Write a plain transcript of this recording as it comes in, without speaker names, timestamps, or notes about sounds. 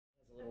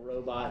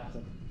robot.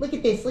 Look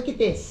at this, look at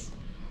this.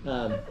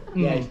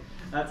 Yeah,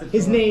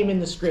 his cool. name in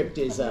the script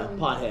is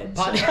Pothead.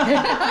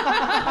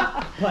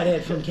 Pothead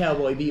from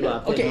Cowboy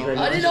Bebop. Okay,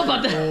 I didn't know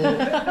about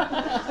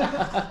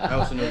that. I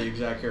also know the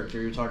exact character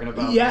you're talking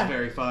about. Yeah. It's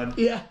very fun.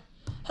 Yeah.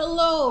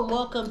 Hello, and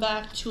welcome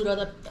back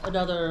to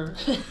another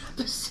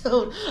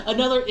episode,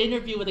 another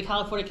interview with the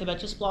California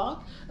Conventions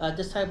blog.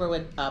 This time we're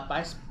with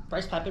Bryce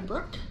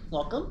Papenbrook.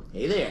 Welcome.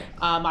 Hey there.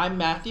 I'm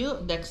Matthew.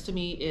 Next to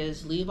me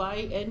is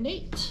Levi and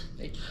Nate.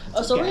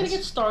 So we're going to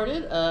get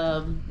started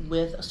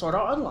with Sword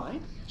Art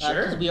Online.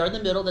 Sure. Because we are in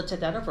the middle of the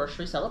 10th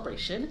anniversary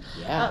celebration.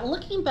 Yeah.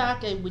 Looking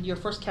back at when you're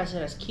first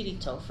casted as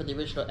Kirito for the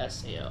original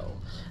SAO,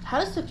 how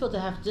does it feel to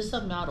have this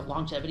amount of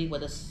longevity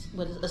with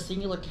a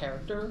singular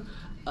character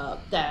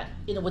that,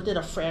 you know, within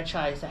a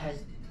franchise that has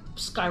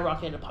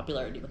skyrocketed in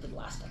popularity within the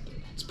last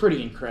decade? It's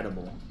pretty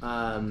incredible.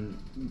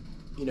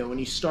 You know, when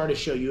you start a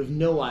show, you have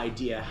no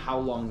idea how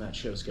long that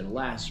show's going to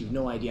last. You have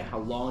no idea how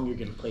long you're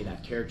going to play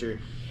that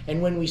character.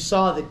 And when we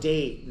saw the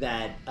date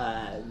that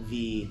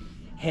the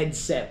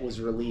headset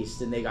was released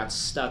and they got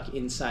stuck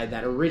inside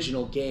that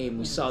original game,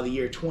 we saw the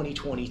year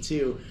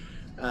 2022.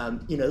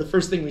 You know, the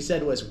first thing we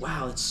said was,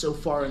 wow, it's so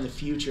far in the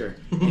future.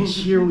 And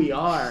here we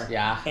are.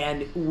 Yeah.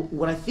 And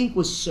what I think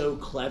was so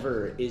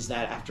clever is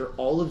that after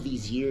all of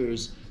these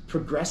years,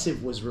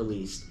 Progressive was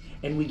released.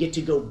 And we get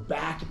to go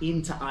back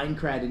into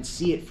Aincrad and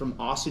see it from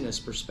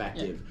Asuna's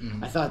perspective. Yeah.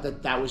 Mm-hmm. I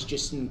thought that was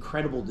just an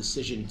incredible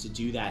decision to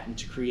do that and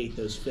to create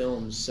those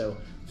films. So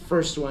the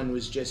first one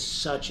was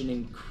just such an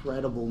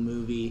incredible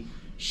movie.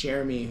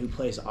 Cherami, who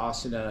plays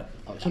Asuna,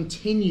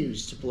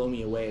 continues to blow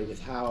me away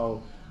with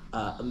how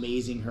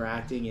amazing her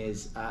acting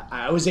is.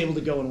 I was able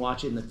to go and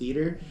watch it in the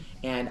theater,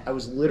 and I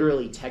was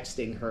literally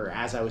texting her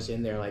as I was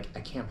in there, like, I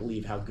can't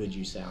believe how good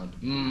you sound.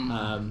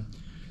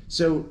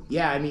 So,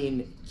 yeah, I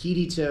mean,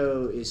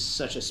 Kirito is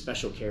such a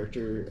special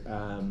character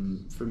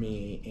for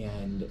me,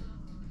 and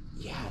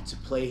yeah, to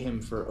play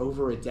him for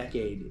over a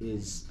decade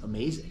is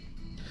amazing.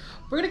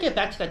 We're going to get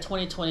back to that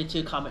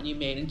 2022 comment you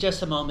made in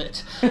just a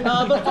moment.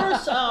 But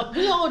first,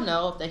 we all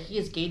know that he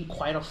has gained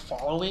quite a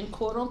following,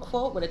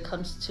 quote-unquote, when it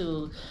comes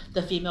to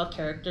the female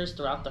characters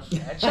throughout the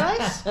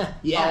franchise.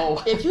 Yeah.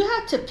 If you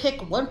had to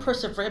pick one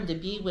person for him to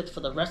be with for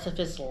the rest of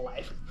his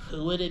life,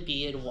 who would it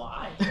be and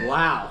why?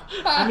 Wow.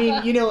 I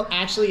mean, you know,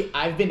 actually,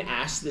 I've been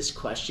asked this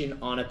question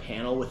on a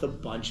panel with a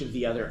bunch of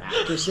the other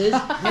actresses,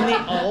 and they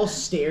all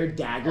stared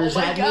daggers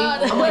at me.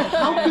 I'm like,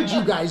 how could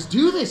you guys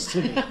do this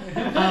to me?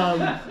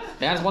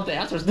 I just want the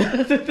answers.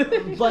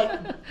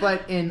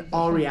 but in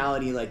all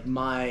reality, like,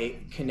 my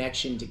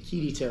connection to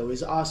Kirito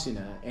is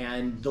Asuna,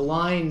 and the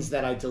lines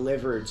that I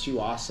deliver to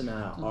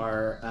Asuna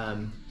are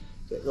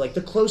like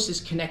the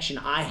closest connection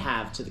I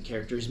have to the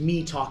character is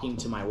me talking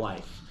to my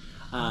wife,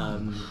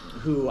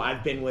 who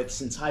I've been with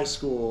since high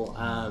school.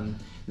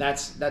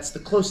 That's the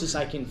closest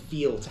I can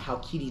feel to how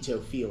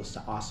Kirito feels to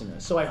Asuna.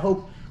 So I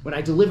hope when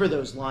I deliver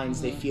those lines,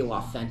 they feel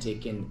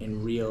authentic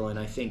and real, and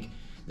I think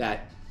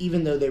that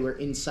even though they were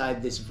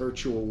inside this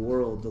virtual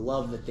world, the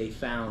love that they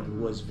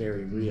found was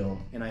very real,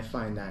 and I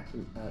find that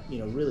you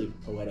know, really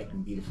poetic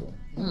and beautiful.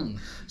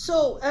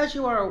 So, as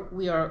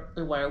we are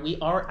aware, we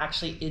are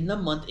actually in the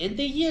month, in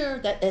the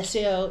year that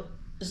SAO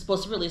is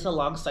supposed to release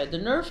alongside the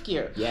Nerf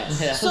gear.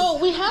 Yes. So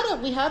we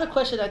had a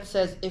question that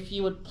says, if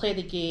you would play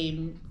the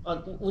game,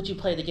 would you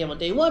play the game on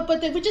day one? But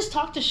then we just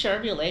talked to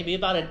Cherami maybe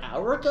about an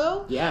hour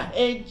ago. Yeah.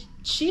 And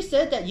she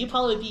said that you'd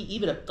probably be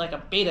even like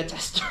a beta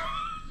tester.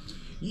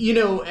 You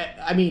know,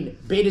 I mean,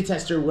 beta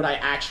tester, would I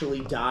actually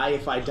die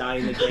if I die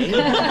in the game?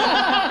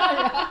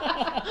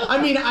 I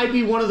mean, I'd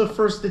be one of the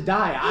first to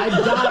die. I'd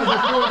die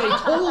before they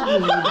told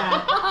me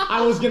that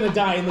I was going to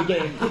die in the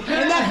game.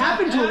 And that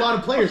happened to a lot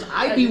of players.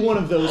 I'd be one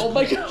of those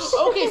players.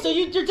 Okay, so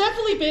you're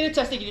definitely beta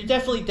testing and you're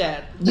definitely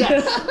dead.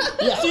 Yes.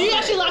 So you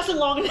actually lasted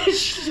longer than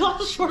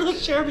shorter than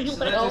Cherami. So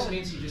that just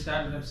means he just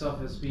outed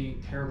himself as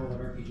being terrible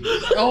at RPGs.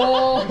 Yes.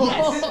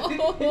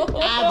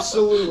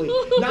 Absolutely.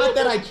 Not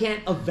that I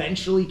can't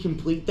eventually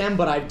complete them,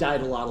 but I've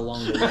died a lot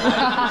along the way.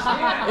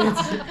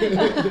 You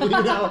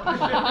know,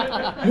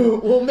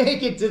 we'll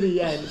make it to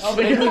the end.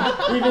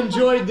 We've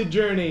enjoyed the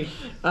journey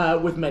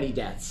with many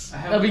deaths. I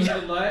have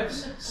limited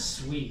lives?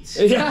 Sweet.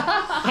 Yeah.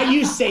 I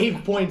use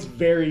save points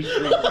very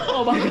frequently.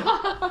 Oh my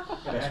god.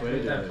 Gotta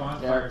activate that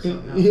bonfire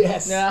somehow.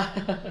 Yes. Yeah.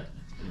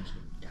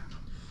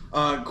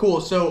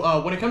 Cool.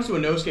 So when it comes to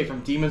Inosuke from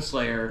Demon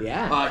Slayer,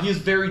 he is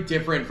very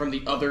different from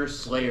the other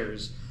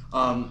Slayers.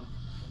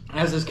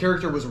 As his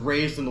character was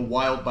raised in the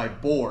wild by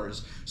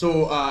boars.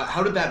 So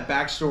how did that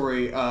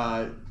backstory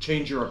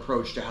change your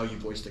approach to how you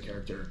voiced the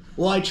character?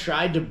 Well, I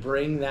tried to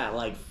bring that,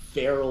 like,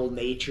 feral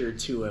nature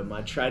to him.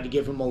 I tried to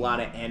give him a lot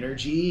of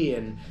energy,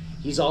 and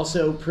he's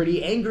also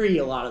pretty angry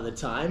a lot of the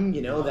time.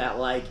 You know, that,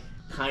 like,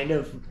 kind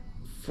of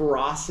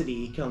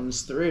ferocity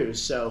comes through.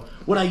 So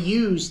what I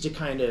used to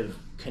kind of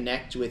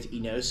connect with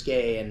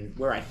Inosuke, and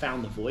where I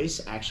found the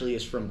voice actually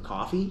is from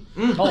coffee.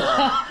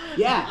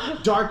 Yeah,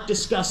 dark,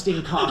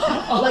 disgusting coffee.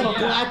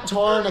 Black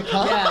tar in a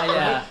cup.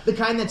 Yeah. Right? The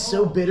kind that's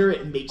so bitter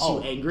it makes you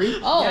angry.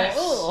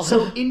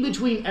 So in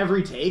between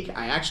every take,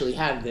 I actually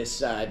have this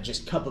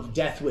just cup of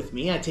death with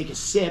me. I take a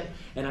sip,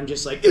 and I'm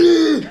just like,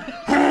 and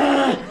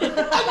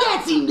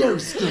that's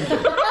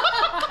Inosuke.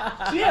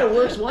 Yeah, it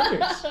works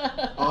wonders.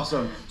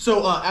 Awesome.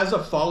 So, as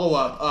a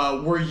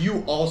follow-up, were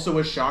you also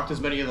as shocked as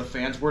many of the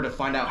fans were to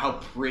find out how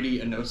pretty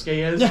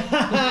Inosuke is?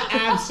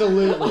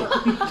 Absolutely.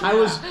 I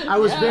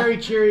was very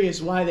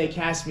curious why they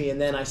cast me,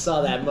 and then I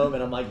saw that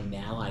moment. I'm like,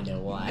 now I know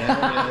why.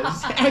 There it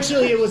is.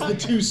 Actually, it was the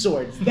two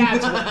swords.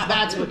 That's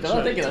what.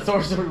 I'm thinking the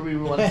sword we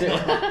want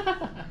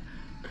to.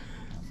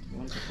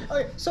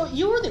 Okay, so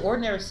you were the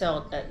Ordinary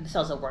Cell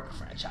at Work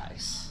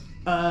franchise.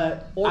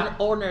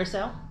 Ordinary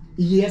Cell?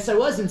 Yes, I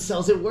was in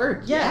Cells at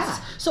Work. Yes. Yeah.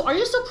 So are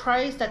you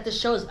surprised that the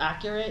show is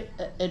accurate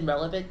and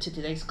relevant to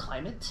today's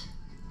climate?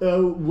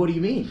 What do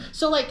you mean?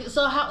 So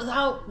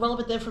how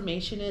relevant the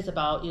information is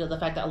about, the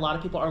fact that a lot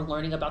of people are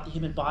learning about the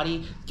human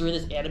body through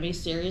this anime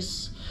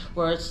series,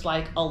 where it's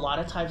like a lot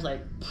of times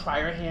like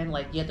prior hand,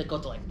 like you had to go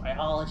to like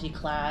biology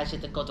class, you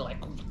had to go to like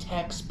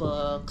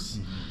textbooks.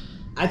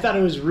 I thought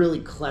it was really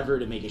clever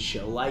to make a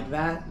show like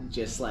that,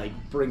 just like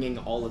bringing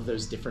all of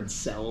those different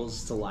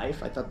cells to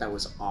life. I thought that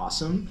was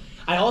awesome.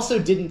 I also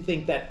didn't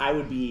think that I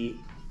would be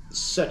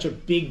such a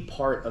big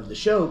part of the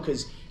show,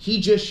 because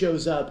he just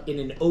shows up in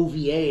an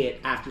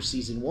OVA after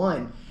season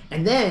 1,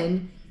 and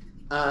then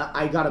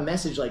I got a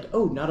message like,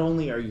 oh, not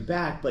only are you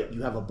back, but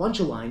you have a bunch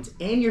of lines,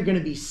 and you're going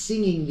to be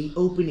singing the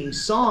opening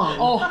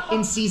song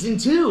in season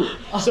 2.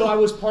 So I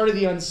was part of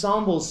the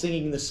ensemble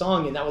singing the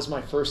song, and that was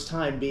my first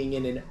time being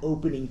in an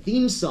opening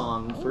theme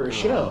song for a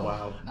show.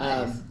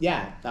 Wow.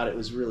 Yeah, thought it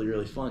was really,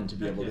 really fun to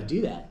be able to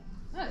do that.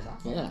 That is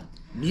awesome. Yeah.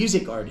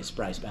 Music artist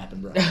Bryce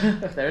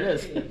Papenbrook. There it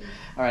is.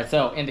 All right,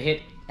 so in the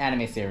hit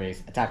anime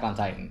series Attack on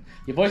Titan,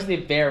 you voiced the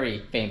very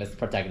famous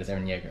protagonist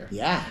Eren Jaeger.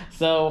 Yeah.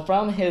 So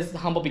from his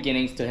humble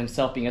beginnings to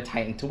himself being a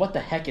Titan to what the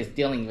heck is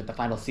dealing with the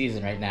final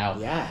season right now.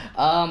 Yeah.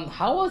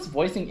 How has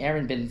voicing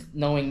Eren been,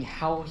 knowing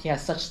how he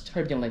has such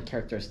turbulent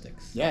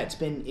characteristics? Yeah, it's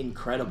been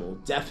incredible.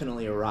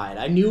 Definitely a ride.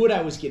 I knew what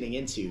I was getting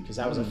into because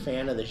I was a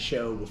fan of the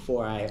show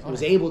before I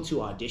was able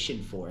to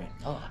audition for it.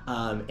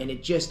 And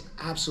it just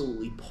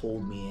absolutely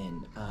pulled me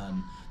in.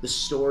 The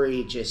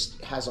story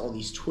just has all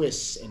these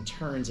twists and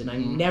turns, and I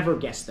never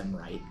guess them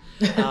right.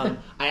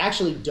 I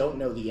actually don't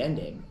know the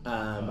ending.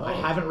 I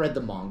haven't read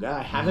the manga.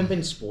 I haven't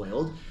been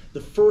spoiled. The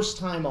first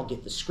time I'll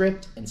get the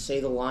script and say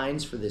the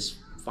lines for this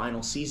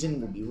final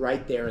season will be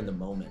right there in the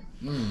moment.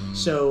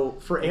 So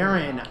for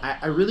Eren,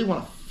 I really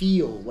want to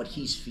feel what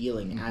he's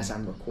feeling as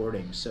I'm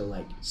recording. So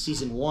like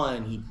season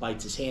 1, he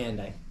bites his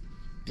hand. I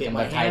bit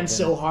my hand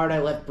so hard I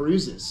left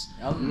bruises.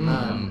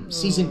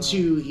 Season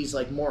 2, he's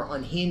like more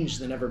unhinged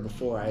than ever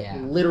before. I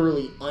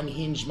literally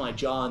unhinged my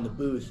jaw in the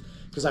booth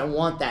because I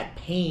want that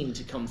pain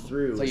to come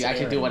through. So you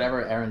actually do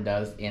whatever Eren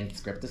does in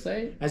script to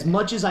say? As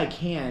much as I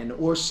can,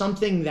 or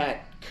something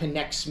that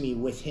connects me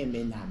with him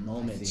in that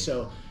moment.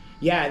 So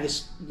yeah,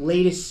 this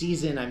latest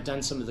season I've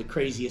done some of the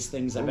craziest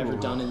things I've ever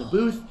done in the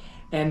booth.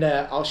 And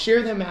I'll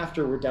share them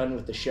after we're done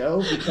with the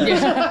show,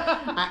 because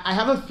I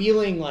have a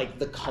feeling like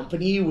the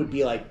company would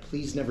be like,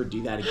 please never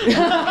do that again.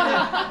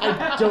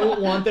 I don't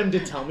want them to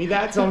tell me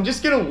that, so I'm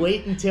just going to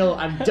wait until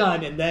I'm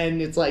done, and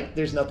then it's like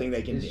there's nothing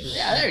they can do.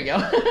 Yeah, there you go.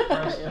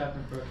 Bryce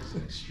Papenbrook is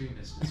an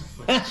extremist.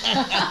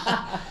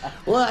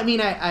 Well, I mean,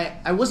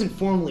 I wasn't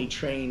formally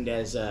trained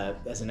as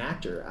an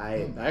actor.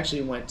 I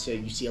actually went to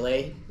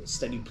UCLA,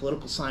 studied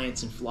political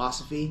science and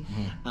philosophy.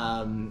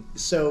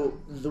 So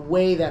the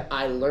way that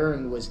I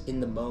learned was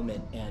in the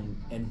moment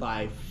and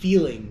by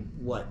feeling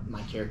what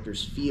my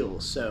characters feel.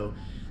 So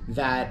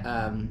that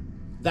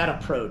that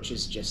approach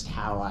is just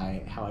how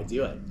I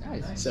do it.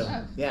 Nice.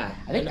 So yeah,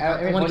 I think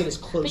I want to get as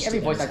close. I think every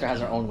to voice them actor has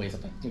their own ways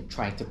of like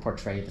trying to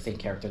portray the same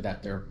character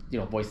that they're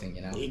voicing.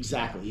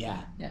 Exactly.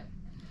 Yeah. Yeah.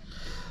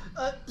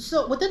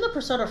 So within the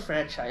Persona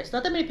franchise,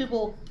 not that many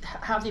people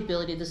have the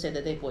ability to say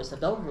that they voiced the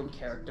Bellroom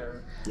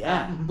character,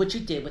 which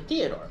you did with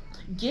Theodore.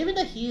 Given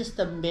that he's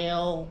the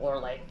male, or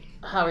like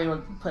however you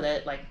want to put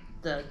it, like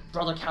the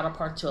brother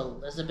counterpart to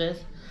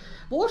Elizabeth,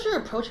 what was your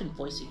approach in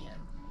voicing him?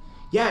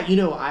 Yeah,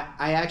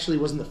 I actually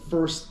wasn't the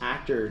first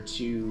actor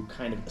to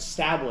kind of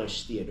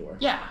establish Theodore.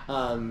 Yeah.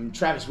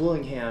 Travis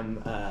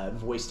Willingham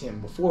voiced him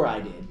before I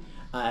did.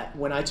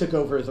 When I took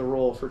over the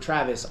role for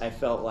Travis, I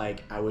felt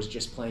like I was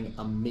just playing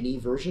a mini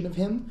version of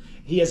him.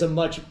 He's a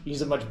much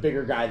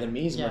bigger guy than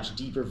me. He's a much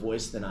deeper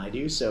voice than I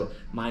do. So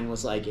mine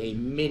was like a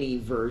mini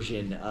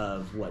version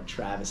of what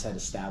Travis had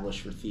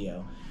established for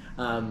Theo.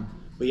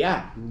 But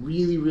yeah,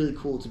 really, really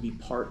cool to be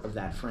part of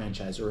that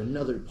franchise, or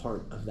another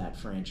part of that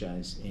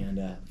franchise.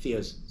 And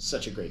Theo's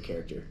such a great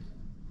character.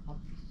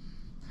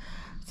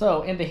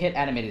 So, in the hit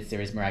animated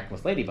series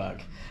Miraculous Ladybug,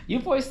 you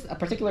voiced a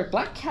particular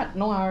black cat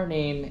noir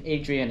named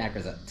Adrien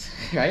Agresete,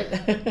 right?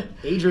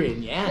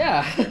 Adrien, yeah.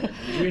 Yeah.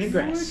 Adrien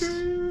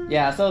Agresete.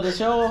 Yeah, so the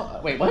show...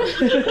 Wait, what?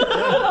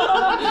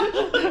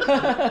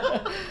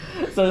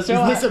 So the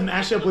show... Is this a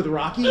mashup with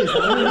Rocky? Is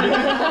that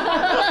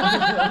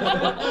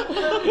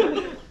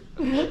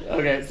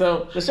Okay,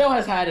 so the show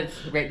has had its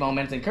great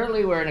moments, and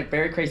currently we're in a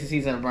very crazy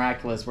season of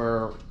Miraculous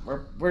where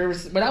we're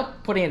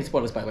without putting any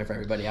spoilers, by the way, for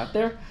everybody out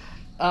there,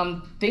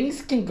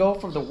 things can go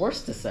from the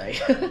worst to say.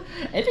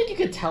 Anything you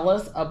could tell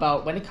us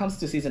about when it comes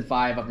to season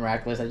 5 of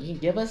Miraculous that you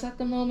can give us at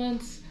the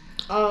moment?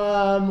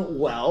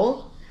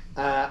 Well,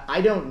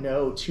 I don't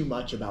know too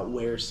much about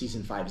where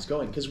season 5 is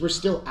going because we're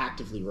still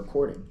actively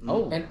recording.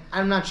 Oh. And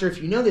I'm not sure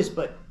if you know this,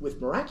 but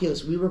with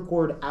Miraculous, we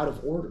record out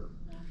of order.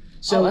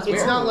 So it's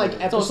weird. not like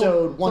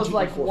episode 1, 2, 3,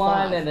 4, 5. It's like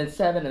 1 and then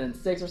 7 and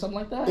then 6 or something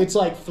like that? It's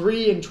like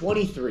 3 and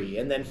 23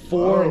 and then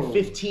 4 and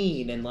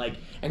 15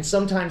 and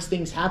sometimes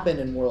things happen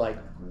and we're like,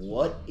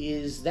 what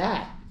is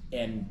that?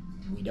 And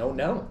we don't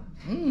know.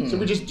 So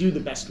we just do the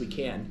best we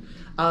can.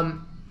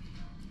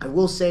 I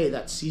will say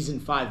that season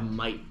 5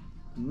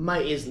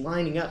 is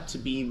lining up to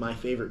be my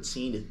favorite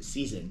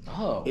season.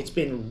 Oh. It's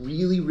been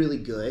really, really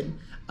good.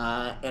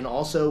 And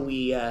also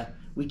we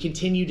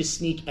continue to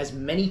sneak as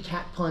many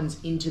cat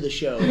puns into the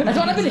show. That's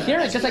what I've been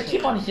hearing, because I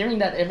keep on hearing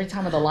that every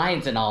time of the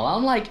lines and all.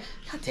 I'm like,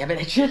 God damn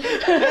it.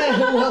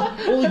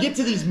 well, we get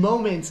to these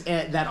moments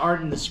that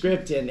aren't in the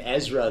script, and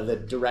Ezra, the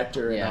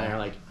director, and I are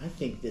like, I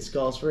think this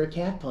calls for a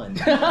cat pun.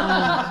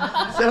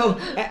 So,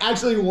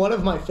 actually, one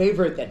of my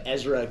favorite that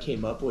Ezra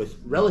came up with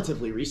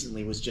relatively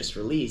recently was just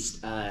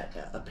released.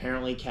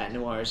 Apparently, Cat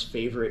Noir's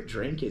favorite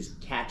drink is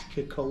Cat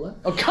Coca-Cola.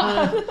 Oh,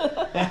 God.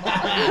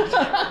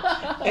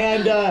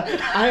 And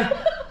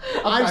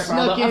I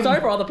snuck in. I'm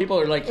sorry for all the people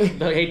who are like,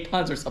 they hate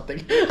puns or something.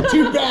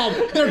 Too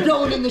bad. They're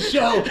going in the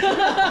show.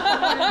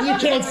 You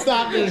can't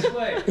stop me. This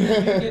way, you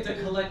get to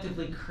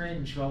collectively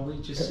cringe while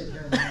we just sit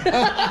here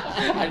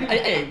and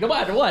Hey, no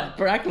matter what,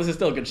 Miraculous is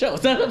still a good show.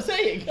 That's what I'm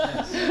saying.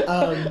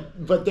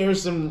 But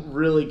there's some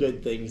really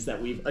good things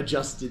that we've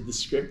adjusted the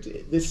script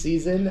this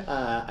season.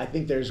 I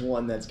think there's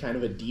one that's kind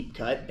of a deep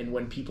cut, and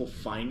when people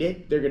find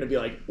it, they're going to be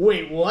like,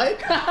 wait,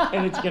 what?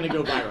 And it's going to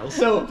go viral.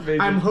 So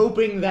I'm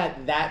hoping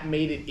that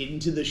made it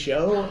into the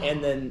show,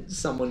 and then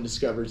someone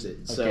discovers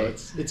it. So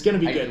it's going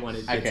to be good when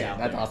it gets out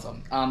that's there.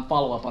 awesome.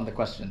 Follow up on the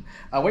question.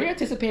 Were you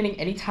anticipating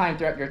any time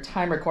throughout your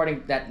time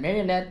recording that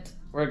Mariannete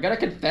were going to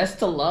confess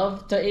to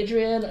love to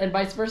Adrien and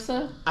vice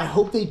versa? I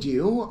hope they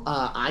do.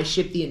 I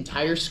ship the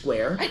entire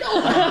square. I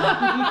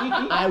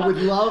know! I would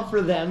love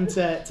for them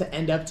to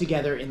end up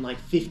together in like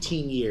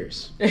 15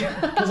 years.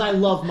 Because I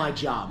love my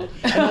job.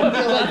 And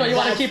I feel like you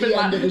want to keep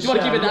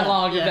it that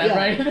long,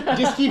 right?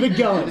 Just keep it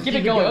going. Keep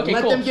it going. Okay,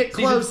 Let cool. them get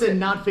close and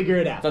not figure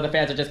it out. So the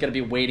fans are just going to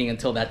be waiting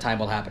until that time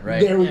will happen,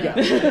 right? There we go.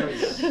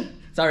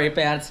 Sorry,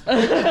 fans.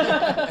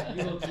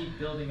 you will keep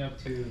building up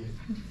to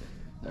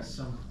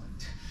some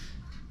point.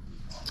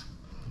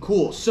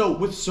 Cool. So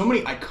with so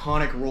many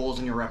iconic roles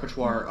in your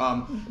repertoire,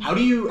 how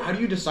do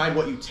you decide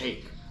what you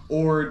take,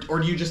 or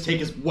do you just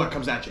take as what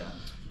comes at you?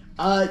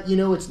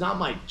 It's not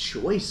my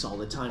choice all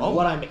the time.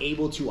 What I'm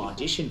able to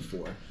audition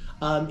for.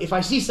 If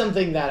I see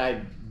something that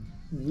I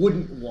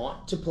wouldn't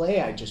want to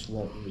play, I just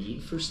won't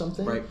read for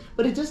something. Right.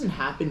 But it doesn't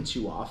happen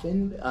too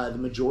often. The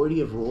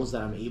majority of roles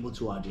that I'm able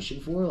to audition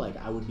for, like,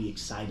 I would be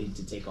excited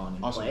to take on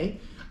and play.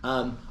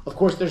 Of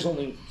course, there's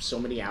only so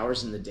many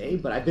hours in the day,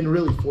 but I've been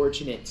really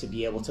fortunate to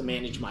be able to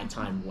manage my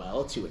time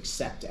well, to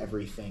accept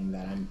everything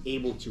that I'm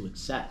able to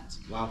accept.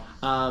 Wow.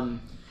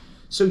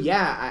 So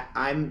yeah,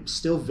 I'm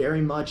still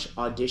very much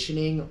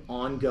auditioning,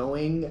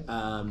 ongoing,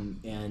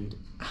 and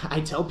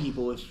I tell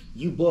people if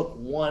you book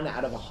 1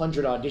 out of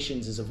 100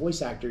 auditions as a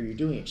voice actor, you're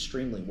doing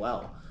extremely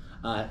well.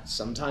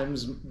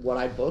 Sometimes what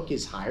I book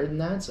is higher than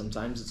that,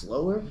 sometimes it's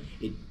lower.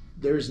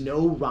 There's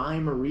no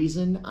rhyme or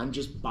reason. I'm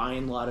just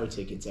buying lotto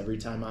tickets every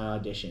time I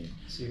audition.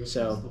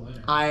 So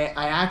I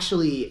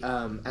actually,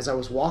 as I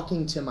was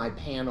walking to my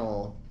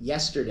panel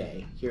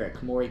yesterday here at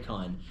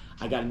Kumoricon,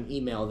 I got an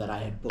email that I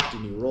had booked a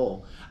new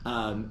role.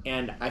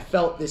 And I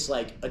felt this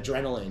like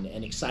adrenaline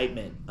and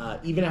excitement.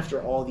 Even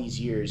after all these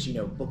years,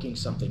 booking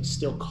something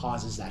still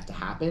causes that to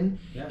happen.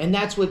 Yeah. And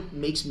that's what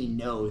makes me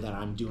know that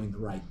I'm doing the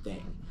right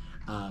thing.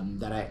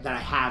 That I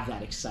have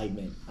that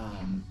excitement.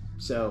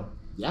 So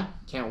yeah,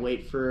 can't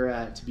wait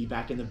for to be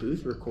back in the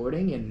booth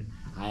recording, and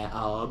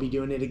I'll be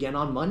doing it again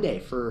on Monday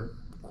for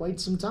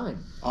quite some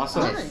time.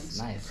 Awesome.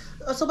 Nice.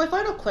 So my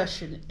final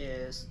question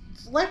is,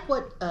 like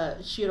what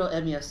Shiro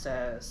Emiya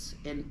says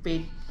in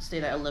Fate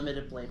Stay Night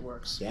Unlimited Blade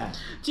Works. Yeah.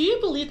 Do you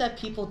believe that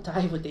people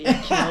die when they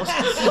eat kills?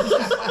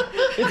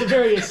 It's a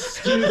very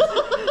astute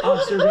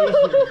observation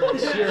that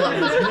Shiro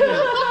has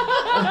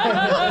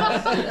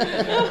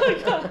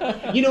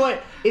made. You know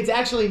what? It's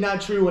actually not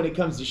true when it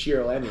comes to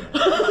Shiro Emiya.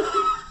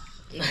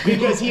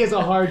 Because he has a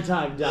hard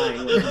time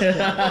dying.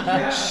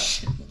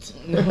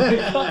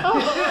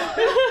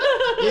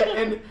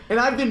 and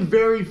I've been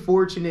very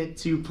fortunate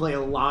to play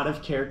a lot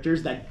of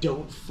characters that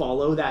don't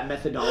follow that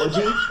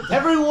methodology.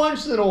 Every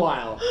once in a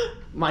while,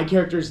 my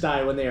characters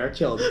die when they are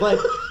killed, but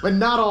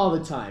not all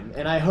the time.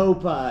 And I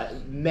hope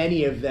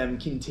many of them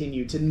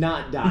continue to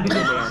not die when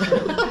they are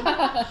killed.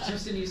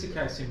 Just an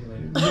Isekai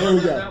simulator. There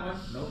we go. That one?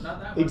 Nope, not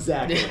that one.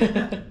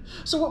 Exactly.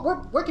 So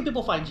where can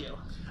people find you?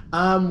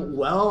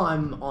 Well,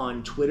 I'm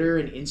on Twitter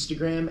and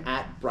Instagram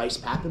at Bryce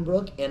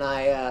Papenbrook, and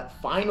I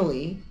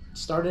finally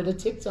started a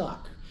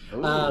TikTok.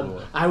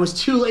 I was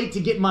too late to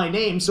get my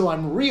name, so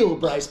I'm real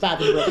Bryce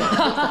Papenbrook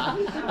on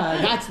TikTok.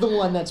 That's the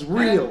one that's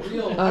real.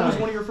 I was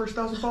one of your first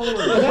 1,000 followers.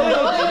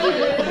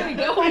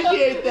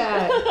 Appreciate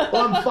that.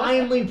 Well, I'm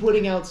finally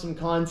putting out some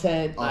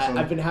content. Awesome.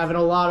 I've been having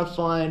a lot of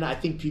fun. I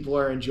think people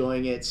are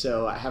enjoying it,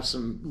 so I have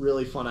some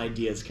really fun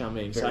ideas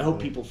coming. So I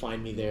hope people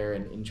find me there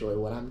and enjoy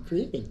what I'm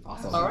creating.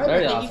 Awesome. All right,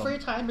 Very thank awesome. you for your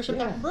time, Mr.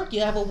 Papenbrook.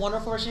 You have a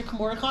wonderful rest of your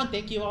Kumoricon.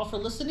 Thank you all for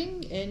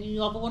listening, and you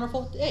have a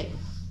wonderful day.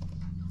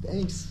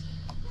 Thanks.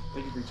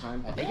 Thank you for your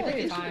time. Thank you for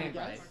your time,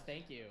 guys.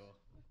 Thank you.